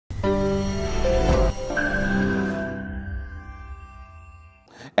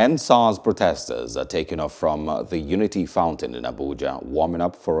NSARS protesters are taking off from the Unity Fountain in Abuja, warming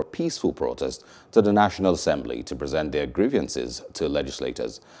up for a peaceful protest to the National Assembly to present their grievances to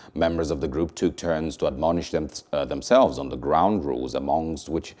legislators. Members of the group took turns to admonish themselves on the ground rules, amongst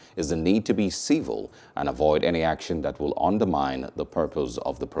which is the need to be civil and avoid any action that will undermine the purpose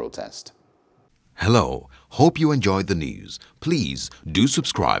of the protest. Hello, hope you enjoyed the news. Please do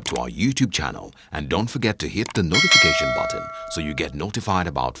subscribe to our YouTube channel and don't forget to hit the notification button so you get notified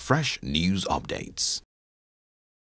about fresh news updates.